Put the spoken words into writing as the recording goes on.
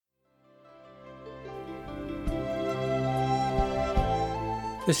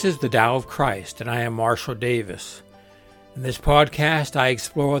This is the Tao of Christ, and I am Marshall Davis. In this podcast, I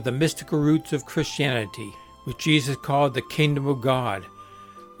explore the mystical roots of Christianity, which Jesus called the Kingdom of God,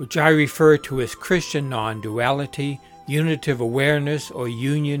 which I refer to as Christian non-duality, unitive awareness, or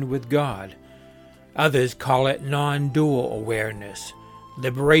union with God. Others call it non-dual awareness,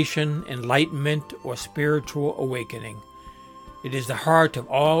 liberation, enlightenment, or spiritual awakening. It is the heart of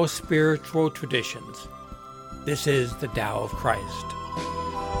all spiritual traditions. This is the Tao of Christ.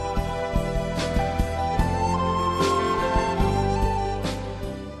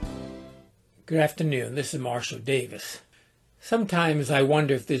 Good afternoon, this is Marshall Davis. Sometimes I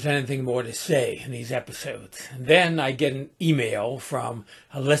wonder if there's anything more to say in these episodes. And then I get an email from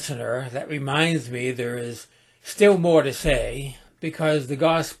a listener that reminds me there is still more to say because the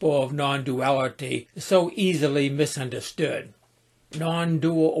gospel of non-duality is so easily misunderstood.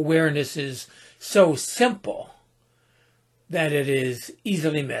 Non-dual awareness is so simple that it is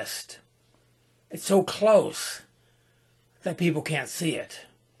easily missed. It's so close that people can't see it.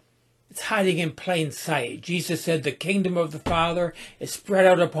 It's hiding in plain sight. Jesus said the kingdom of the Father is spread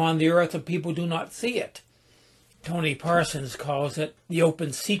out upon the earth and people do not see it. Tony Parsons calls it the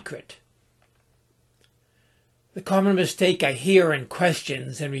open secret. The common mistake I hear in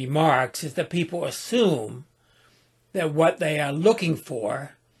questions and remarks is that people assume that what they are looking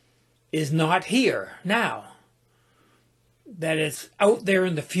for is not here now. That it's out there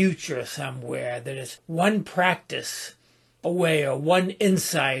in the future somewhere, that it's one practice away, or one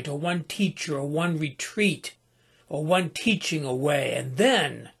insight, or one teacher, or one retreat, or one teaching away, and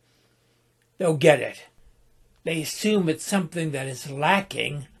then they'll get it. They assume it's something that is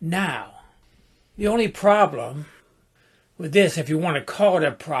lacking now. The only problem with this, if you want to call it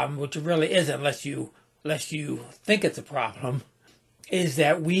a problem, which it really isn't unless you think it's a problem, is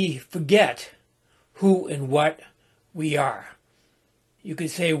that we forget who and what we are. You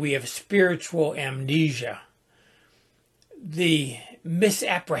could say we have spiritual amnesia. The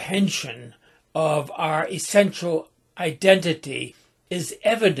misapprehension of our essential identity is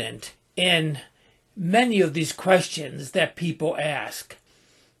evident in many of these questions that people ask.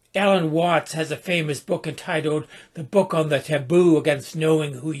 Alan Watts has a famous book entitled The Book on the Taboo Against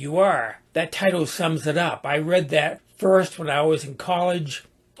Knowing Who You Are. That title sums it up. I read that first when I was in college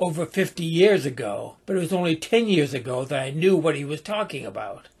over 50 years ago, but it was only 10 years ago that I knew what he was talking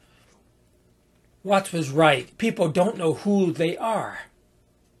about. Watts was right. People don't know who they are.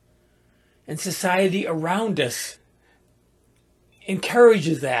 And society around us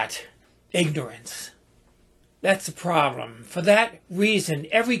encourages that ignorance. That's the problem. For that reason,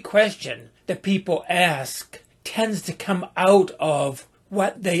 every question that people ask tends to come out of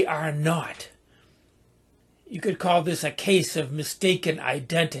what they are not. You could call this a case of mistaken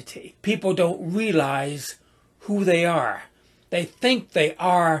identity. People don't realize who they are. They think they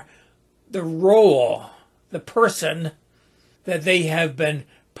are the role, the person that they have been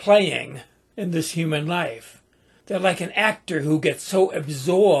playing in this human life. They're like an actor who gets so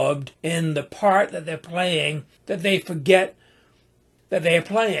absorbed in the part that they're playing that they forget that they are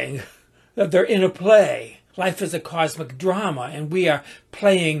playing, that they're in a play. Life is a cosmic drama, and we are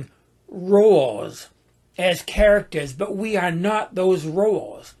playing roles as characters, but we are not those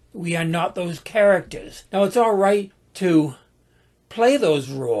roles. We are not those characters. Now, it's all right to play those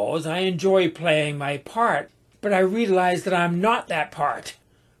roles. I enjoy playing my part, but I realize that I'm not that part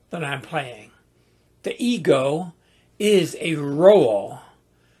that I'm playing. The ego is a role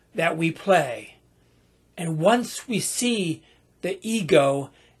that we play. And once we see the ego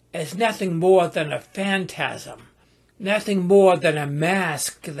as nothing more than a phantasm, nothing more than a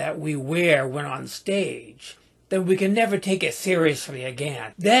mask that we wear when on stage, then we can never take it seriously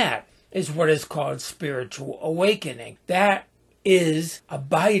again. That is what is called spiritual awakening. That is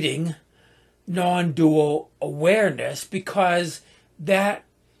abiding non-dual awareness, because that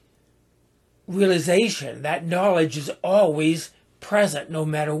realization, that knowledge is always present no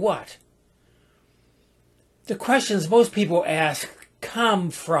matter what. The questions most people ask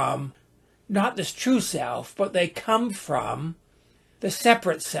come from not this true self, but they come from the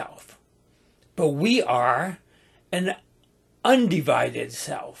separate self. But we are an undivided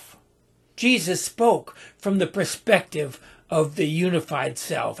self. Jesus spoke from the perspective of the unified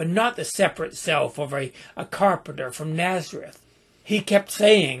self and not the separate self of a carpenter from Nazareth. He kept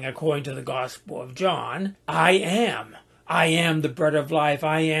saying, according to the Gospel of John, I am the bread of life.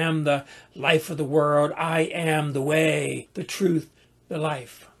 I am the life of the world. I am the way, the truth, the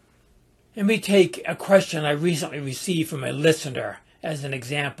life. Let me take a question I recently received from a listener as an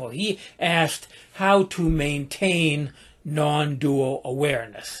example. He asked how to maintain non-dual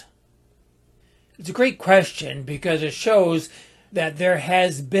awareness. It's a great question because it shows that there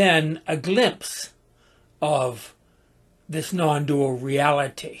has been a glimpse of this non-dual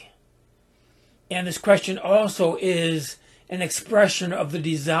reality. And this question also is an expression of the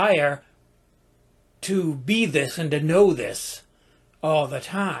desire to be this and to know this all the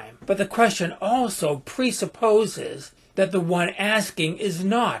time. But the question also presupposes that the one asking is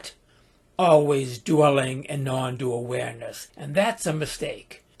not always dwelling in non-dual awareness. And that's a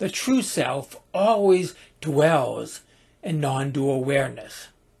mistake. The true self always dwells in non-dual awareness.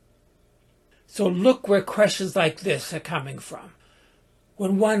 So look where questions like this are coming from.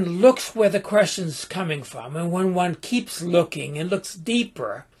 When one looks where the question's coming from, and when one keeps looking and looks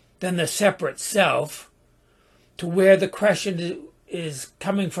deeper than the separate self, to where the question is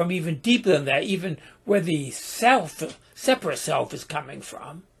coming from, even deeper than that, even where the separate self is coming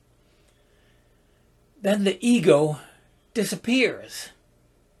from, then the ego disappears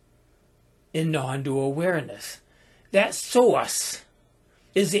in non-dual awareness. That source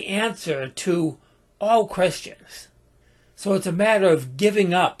is the answer to all questions. So it's a matter of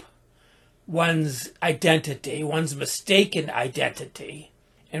giving up one's identity, one's mistaken identity,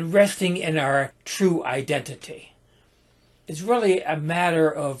 and resting in our true identity. It's really a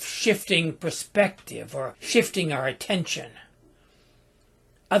matter of shifting perspective or shifting our attention.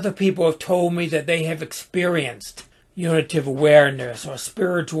 Other people have told me that they have experienced unitive awareness or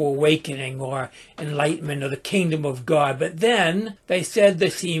spiritual awakening or enlightenment or the kingdom of God, but then they said they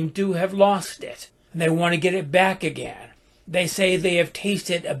seem to have lost it and they want to get it back again. They say they have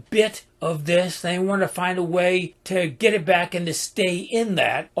tasted a bit of this. They want to find a way to get it back and to stay in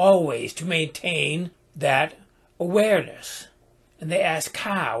that always, to maintain that awareness. And they ask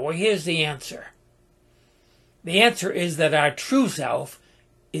how? Well, here's the answer. The answer is that our true self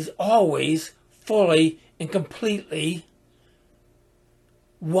is always fully and completely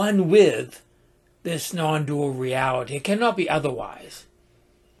one with this non-dual reality. It cannot be otherwise.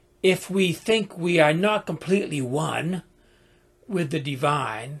 If we think we are not completely one with the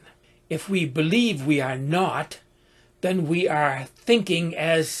divine, if we believe we are not, then we are thinking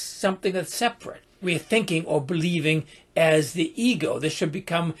as something that's separate. We are thinking or believing as the ego. This should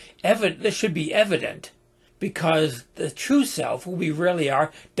become evident. This should be evident, because the true self, who we really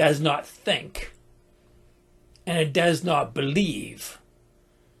are, does not think, and it does not believe.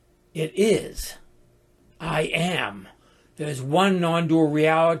 It is. I am. There's one non-dual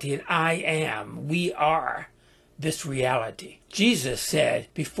reality, and I am. We are this reality. Jesus said,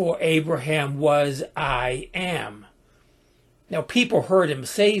 before Abraham was, I am. Now, people heard him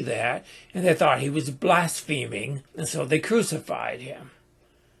say that, and they thought he was blaspheming, and so they crucified him.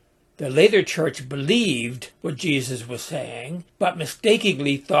 The later church believed what Jesus was saying, but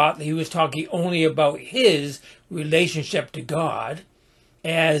mistakenly thought that he was talking only about his relationship to God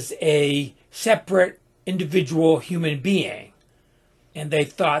as a separate individual human being. And they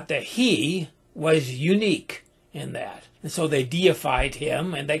thought that he was unique in that. And so they deified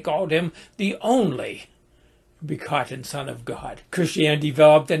him, and they called him the only begotten Son of God. Christianity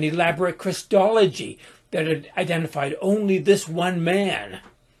developed an elaborate Christology that had identified only this one man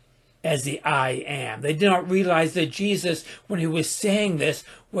as the I am. They did not realize that Jesus, when he was saying this,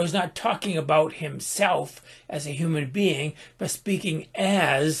 was not talking about himself as a human being, but speaking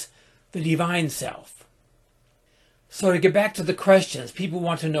as the divine self. So to get back to the questions, people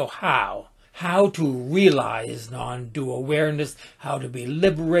want to know how to realize non-dual awareness, how to be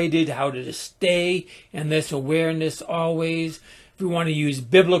liberated, how to stay in this awareness always. If we want to use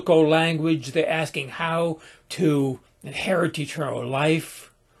biblical language, they're asking how to inherit eternal life,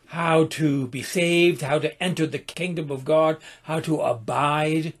 how to be saved, how to enter the kingdom of God, how to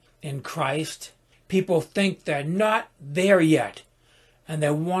abide in Christ. People think they're not there yet, and they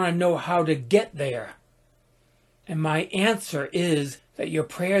want to know how to get there. And my answer is that your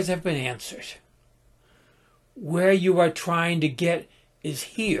prayers have been answered. Where you are trying to get is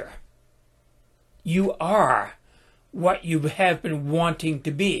here. You are what you have been wanting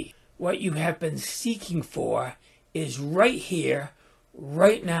to be. What you have been seeking for is right here,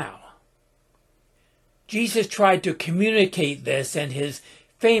 right now. Jesus tried to communicate this in his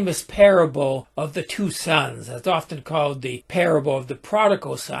famous parable of the two sons. It's often called the parable of the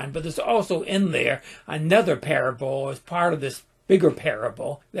prodigal son, but there's also in there another parable as part of this bigger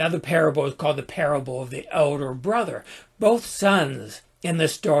parable. The other parable is called the parable of the elder brother. Both sons in the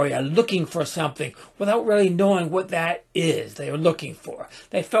story are looking for something without really knowing what that is they are looking for.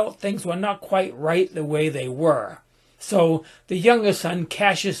 They felt things were not quite right the way they were. So the younger son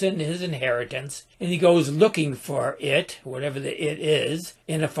cashes in his inheritance, and he goes looking for it, whatever the it is,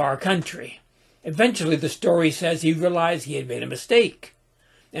 in a far country. Eventually, the story says he realized he had made a mistake,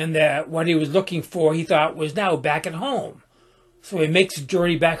 and that what he was looking for he thought was now back at home. So he makes the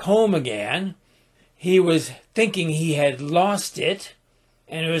journey back home again. He was thinking he had lost it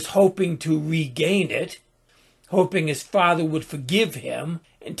and was hoping to regain it, hoping his father would forgive him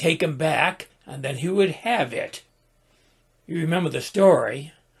and take him back, and then he would have it. You remember the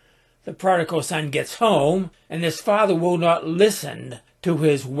story. The prodigal son gets home, and his father will not listen to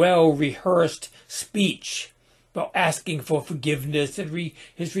his well-rehearsed speech about asking for forgiveness and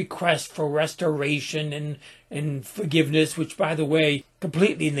his request for restoration and forgiveness, which, by the way,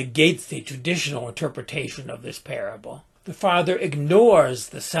 completely negates the traditional interpretation of this parable. The father ignores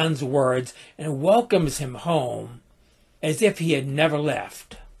the son's words and welcomes him home as if he had never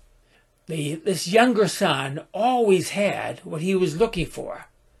left. This younger son always had what he was looking for.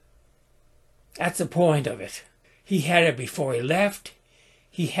 That's the point of it. He had it before he left.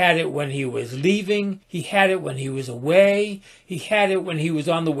 He had it when he was leaving. He had it when he was away. He had it when he was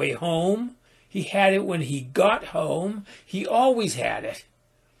on the way home. He had it when he got home. He always had it.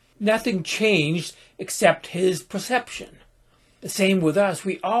 Nothing changed except his perception. The same with us.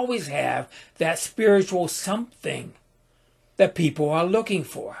 We always have that spiritual something that people are looking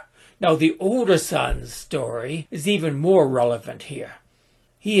for. Now, the older son's story is even more relevant here.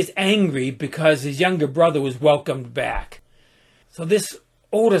 He is angry because his younger brother was welcomed back. So this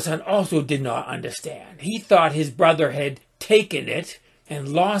older son also did not understand. He thought his brother had taken it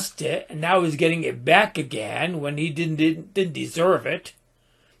and lost it, and now he's getting it back again when he didn't deserve it.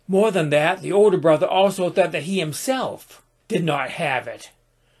 More than that, the older brother also thought that he himself did not have it.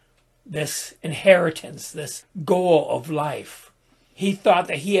 This inheritance, this goal of life. He thought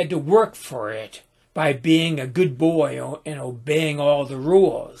that he had to work for it by being a good boy and obeying all the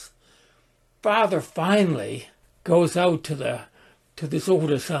rules. Father finally goes out to this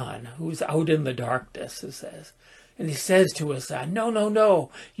older son who's out in the darkness, it says. And he says to his son,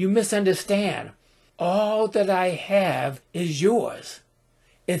 no, you misunderstand. All that I have is yours.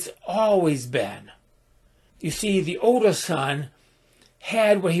 It's always been. You see, the older son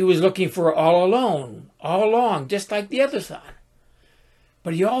had what he was looking for all along, just like the other son.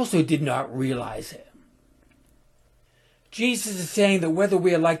 But he also did not realize it. Jesus is saying that whether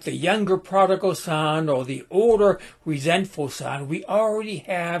we are like the younger prodigal son or the older resentful son, we already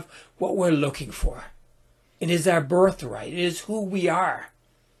have what we're looking for. It is our birthright. It is who we are.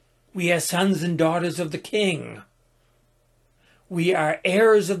 We are sons and daughters of the King. We are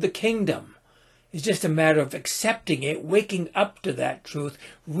heirs of the kingdom. It's just a matter of accepting it, waking up to that truth,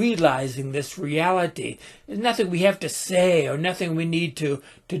 realizing this reality. There's nothing we have to say or nothing we need to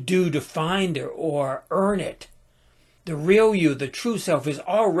do to find it or earn it. The real you, the true self, is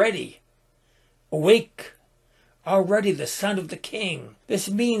already awake, already the Son of the King. This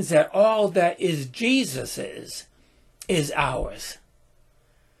means that all that is Jesus's is ours.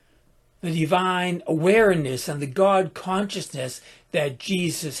 The divine awareness and the God consciousness that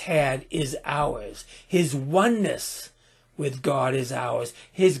Jesus had is ours. His oneness with God is ours.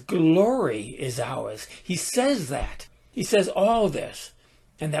 His glory is ours. He says that. He says all this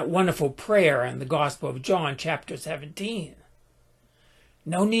in that wonderful prayer in the Gospel of John, chapter 17.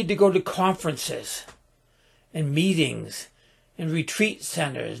 No need to go to conferences and meetings and retreat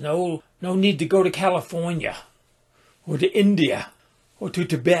centers. No need to go to California or to India or to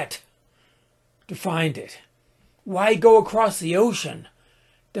Tibet to find it. Why go across the ocean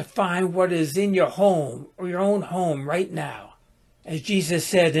to find what is in your home or your own home right now? As Jesus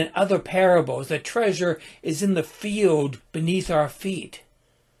said in other parables, the treasure is in the field beneath our feet.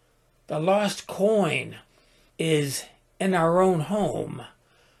 The lost coin is in our own home.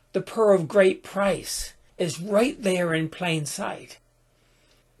 The pearl of great price is right there in plain sight.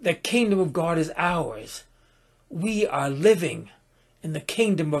 The kingdom of God is ours. We are living in the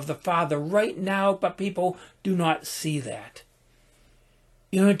kingdom of the Father right now, but people do not see that.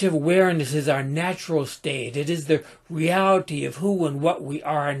 Unitive awareness is our natural state. It is the reality of who and what we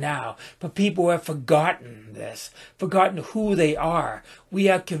are now. But people have forgotten this, forgotten who they are. We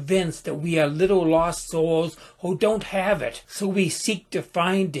are convinced that we are little lost souls who don't have it. So we seek to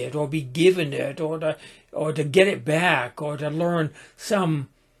find it or be given it or to get it back or to learn some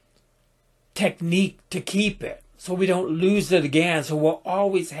technique to keep it so we don't lose it again, so we'll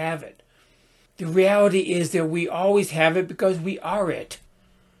always have it. The reality is that we always have it because we are it.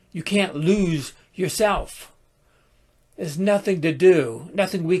 You can't lose yourself. There's nothing to do,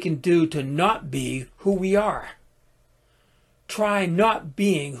 nothing we can do to not be who we are. Try not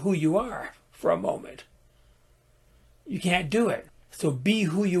being who you are for a moment. You can't do it. So be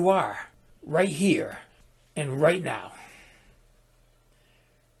who you are right here and right now.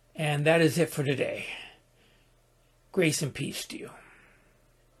 And that is it for today. Grace and peace to you.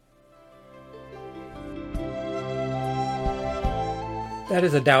 That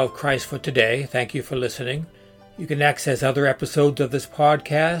is the Tao of Christ for today. Thank you for listening. You can access other episodes of this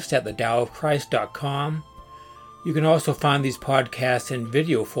podcast at thedaoofchrist.com. You can also find these podcasts in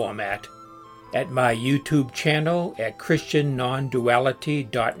video format at my YouTube channel at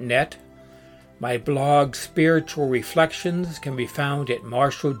christiannonduality.net. My blog, Spiritual Reflections, can be found at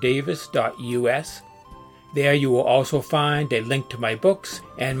marshalldavis.us. There you will also find a link to my books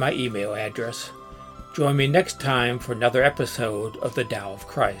and my email address. Join me next time for another episode of the Tao of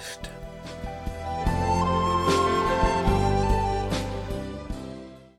Christ.